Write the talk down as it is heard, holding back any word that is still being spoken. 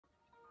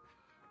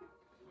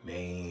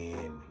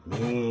Man.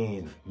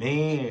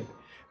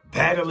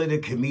 Battle of the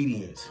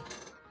comedians.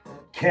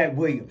 Katt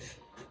Williams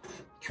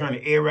trying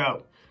to air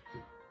out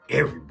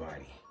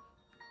everybody.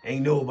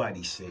 Ain't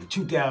nobody safe.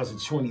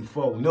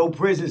 2024, no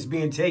prisoners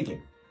being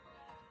taken.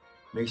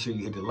 Make sure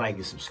you hit the like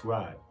and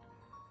subscribe.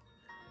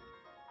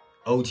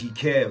 OG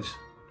Kev's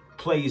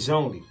Players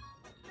Only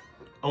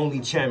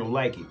channel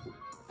like it.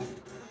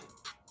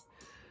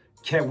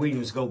 Katt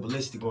Williams go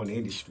ballistic on the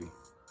industry.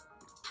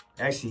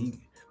 Actually, he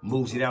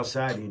moves it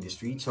outside the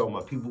industry. He talking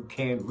about people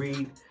can't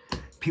read,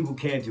 people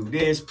can't do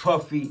this,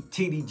 Puffy,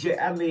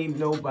 TDJ. I mean,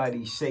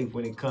 nobody's safe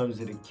when it comes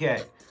to the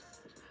Katt.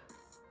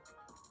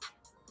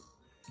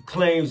 He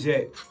claims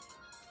that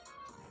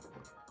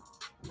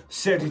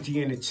Cedric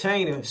the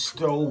Entertainer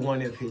stole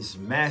one of his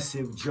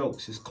massive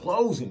jokes, his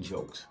closing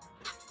jokes.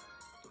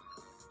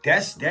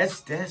 That's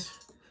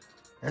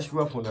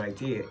rough one right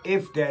there.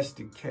 If that's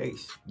the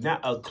case. Now,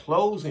 a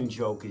closing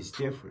joke is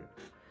different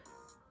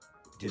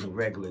than a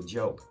regular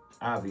joke,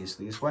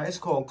 obviously. That's why it's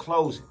called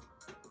closing.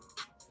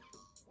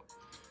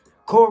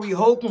 Corey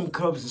Holcomb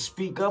comes to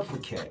speak up for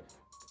Katt.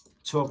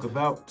 Talk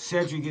about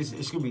Cedric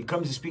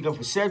comes to speak up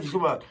for Cedric.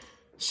 Talk about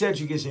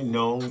Cedric isn't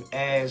known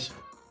as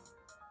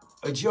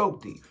a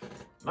joke thief.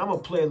 I'm going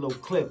to play a little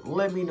clip.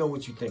 Let me know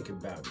what you think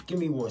about it. Give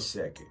me 1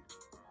 second.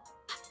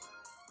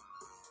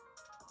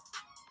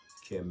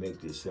 Can't make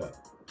this up.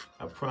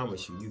 I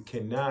promise you, you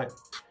cannot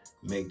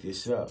make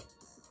this up.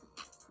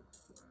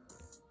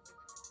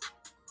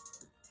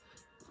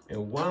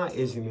 And why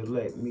isn't it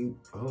letting me?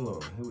 Hold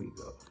on, here we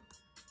go.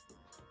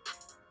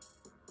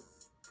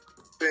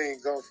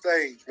 Things on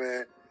stage,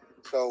 man.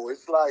 So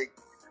it's like,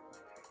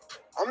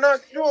 I'm not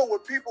sure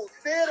what people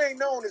said ain't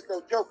known as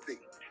no joke thief.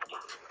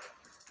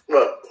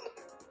 Look.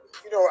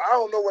 You know, I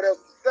don't know what else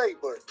to say,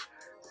 but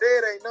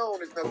said ain't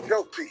known as no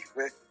joke thief,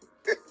 man.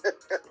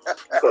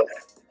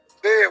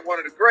 Said one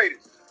of the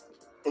greatest.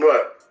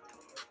 What?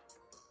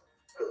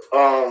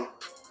 When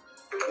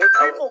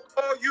people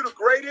call you the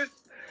greatest,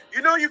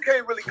 you know you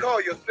can't really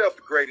call yourself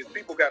the greatest.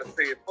 People got to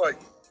say it for you.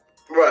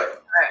 Right.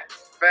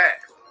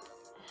 Facts.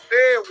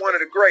 Said one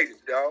of the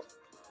greatest, dog.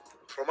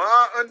 From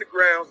our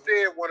underground,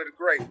 said one of the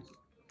greatest.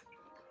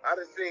 I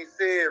done seen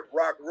said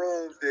rock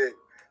rooms that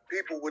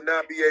people would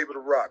not be able to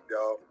rock,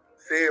 dog.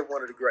 Said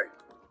one of the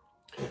greatest.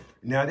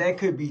 Now, that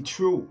could be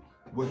true.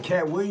 What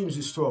Katt Williams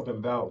is talking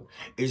about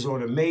is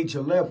on a major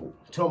level.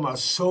 Talking about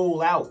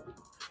sold out.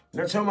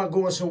 Not talking about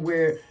going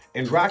somewhere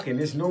and rocking.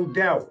 There's no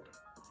doubt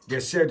that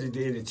Cedric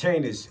the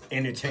Entertainer's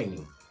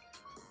entertaining.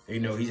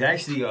 You know, he's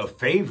actually a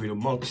favorite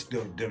amongst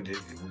the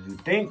you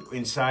think,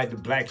 inside the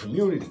black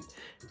community.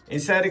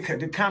 Inside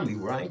the comedy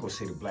world. I ain't going to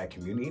say the black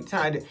community.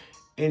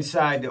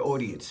 Inside the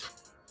audience.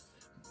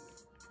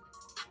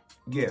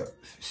 Yeah,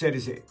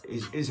 Cedric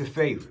is a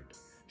favorite.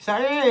 So,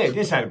 yeah,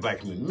 inside the black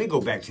community. Let me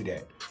go back to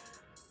that.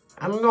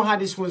 I don't know how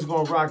this one's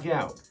going to rock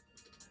out.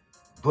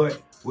 But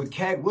what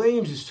Katt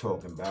Williams is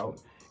talking about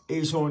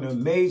is on a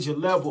major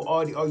level.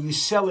 Are you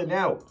selling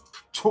out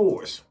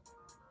tours?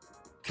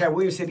 Katt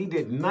Williams said he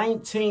did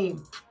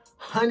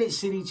 1,900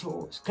 city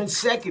tours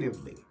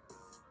consecutively.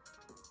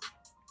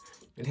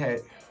 It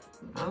had,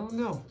 I don't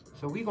know.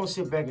 So we're going to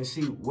sit back and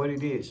see what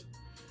it is.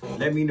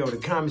 Let me know. The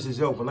comments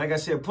is open. Like I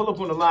said, pull up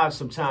on the live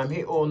sometime.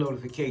 Hit all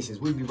notifications.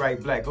 We'll be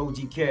right back.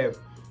 OG Kev,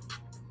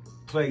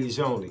 Players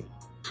Only.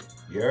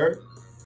 You heard?